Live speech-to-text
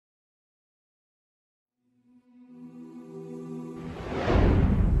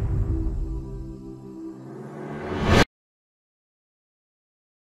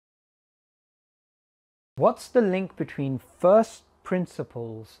What's the link between first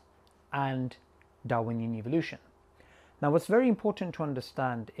principles and Darwinian evolution? Now, what's very important to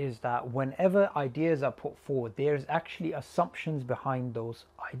understand is that whenever ideas are put forward, there's actually assumptions behind those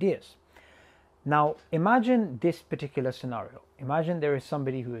ideas. Now, imagine this particular scenario. Imagine there is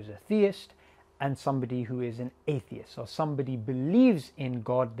somebody who is a theist and somebody who is an atheist, or somebody believes in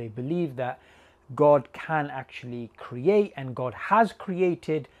God. They believe that God can actually create and God has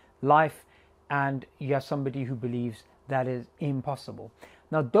created life, and you have somebody who believes that is impossible.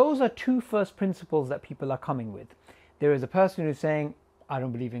 Now, those are two first principles that people are coming with. There is a person who's saying, I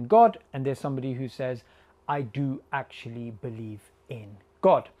don't believe in God, and there's somebody who says, I do actually believe in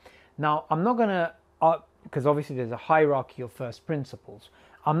God. Now, I'm not going to, because obviously there's a hierarchy of first principles.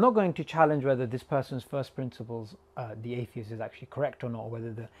 I'm not going to challenge whether this person's first principles, the atheist, is actually correct or not, or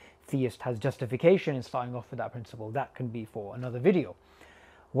whether the theist has justification in starting off with that principle. That can be for another video.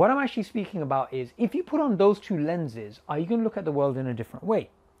 What I'm actually speaking about is, if you put on those two lenses, are you going to look at the world in a different way?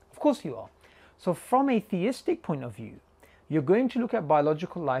 Of course you are. So from a theistic point of view, you're going to look at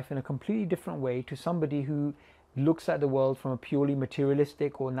biological life in a completely different way to somebody who looks at the world from a purely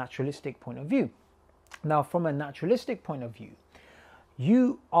materialistic or naturalistic point of view. Now, from a naturalistic point of view,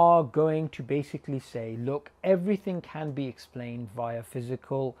 you are going to basically say, look, everything can be explained via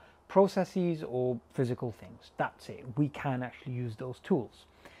physical processes or physical things. That's it. We can actually use those tools.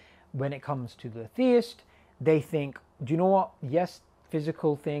 When it comes to the theist, they think, do you know what? Yes,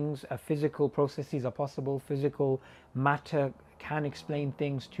 physical things, physical processes are possible. Physical matter can explain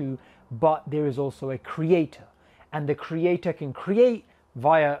things too, but there is also a creator, and the creator can create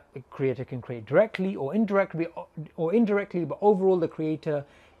directly or indirectly, but overall the creator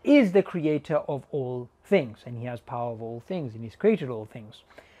is the creator of all things, and he has power of all things, and he's created all things.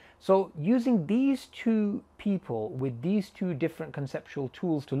 So using these two people with these two different conceptual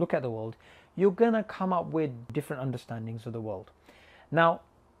tools to look at the world, you're going to come up with different understandings of the world. Now,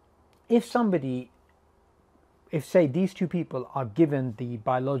 if say these two people are given the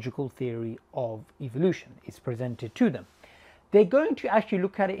biological theory of evolution, it's presented to them, they're going to actually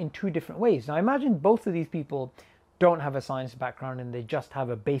look at it in two different ways. Now, imagine both of these people don't have a science background and they just have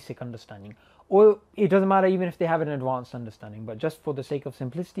a basic understanding, or it doesn't matter even if they have an advanced understanding, but just for the sake of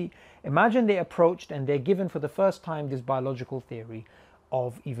simplicity, imagine they approached and they're given for the first time this biological theory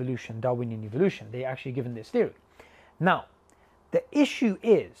of evolution, Darwinian evolution. They're actually given this theory. Now, the issue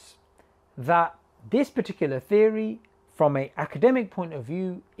is that this particular theory, from an academic point of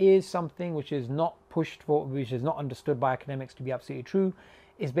view, is something which is not pushed for, which is not understood by academics to be absolutely true.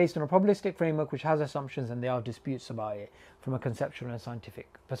 It's based on a probabilistic framework which has assumptions, and there are disputes about it from a conceptual and scientific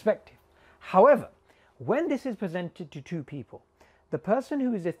perspective. However, when this is presented to two people, the person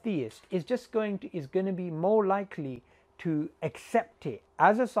who is a theist is going to be more likely to accept it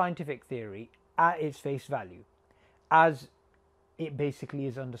as a scientific theory at its face value, as it basically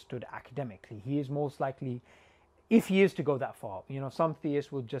is understood academically. He is most likely, if he is to go that far, some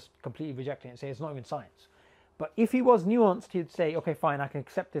theists will just completely reject it and say it's not even science. But if he was nuanced, he'd say, okay, fine, I can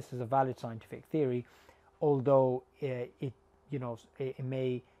accept this as a valid scientific theory, although I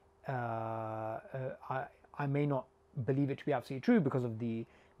may not believe it to be absolutely true because of the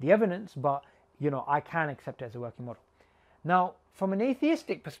evidence, but I can accept it as a working model. Now, from an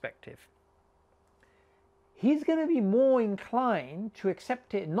atheistic perspective, he's going to be more inclined to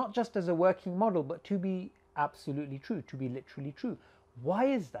accept it not just as a working model, but to be absolutely true, to be literally true. Why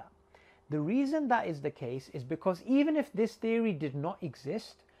is that? The reason that is the case is because even if this theory did not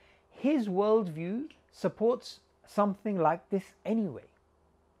exist, his worldview supports something like this anyway.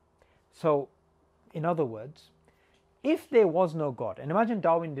 So, in other words, if there was no God, and imagine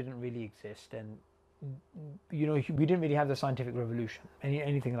Darwin didn't really exist, and we didn't really have the scientific revolution,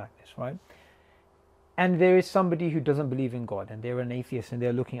 anything like this, right? And there is somebody who doesn't believe in God, and they're an atheist, and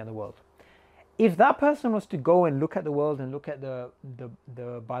they're looking at the world. If that person was to go and look at the world and look at the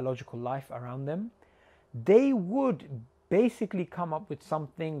biological life around them, they would basically come up with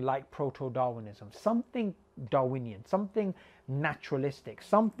something like proto-Darwinism, something Darwinian, something naturalistic,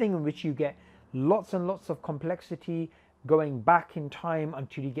 something in which you get lots and lots of complexity going back in time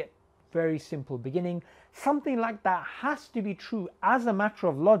until you get very simple beginning. Something like that has to be true as a matter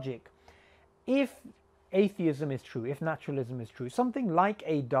of logic if atheism is true, if naturalism is true. Something like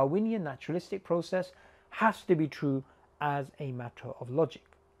a Darwinian naturalistic process has to be true as a matter of logic.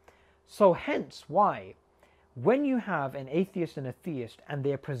 So hence why, when you have an atheist and a theist and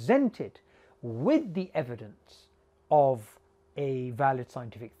they're presented with the evidence of a valid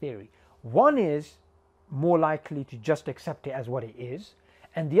scientific theory, one is more likely to just accept it as what it is,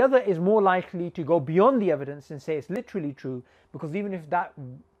 and the other is more likely to go beyond the evidence and say it's literally true, because even if that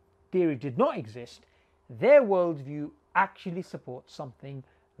theory did not exist, their worldview actually supports something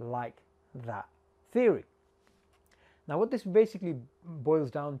like that theory. Now, what this basically boils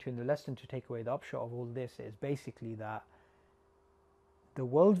down to in the lesson, to take away the upshot of all this, is basically that the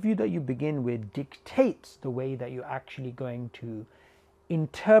worldview that you begin with dictates the way that you're actually going to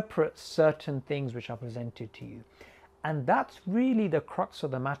interpret certain things which are presented to you. And that's really the crux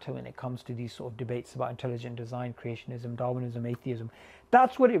of the matter when it comes to these sort of debates about intelligent design, creationism, Darwinism, atheism.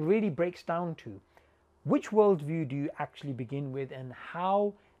 That's what it really breaks down to. Which worldview do you actually begin with, and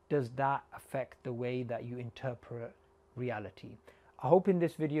how does that affect the way that you interpret reality? I hope in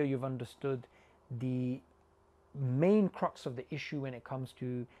this video you've understood the main crux of the issue when it comes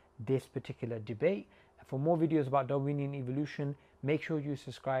to this particular debate. For more videos about Darwinian evolution, make sure you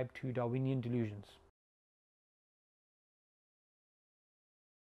subscribe to Darwinian Delusions.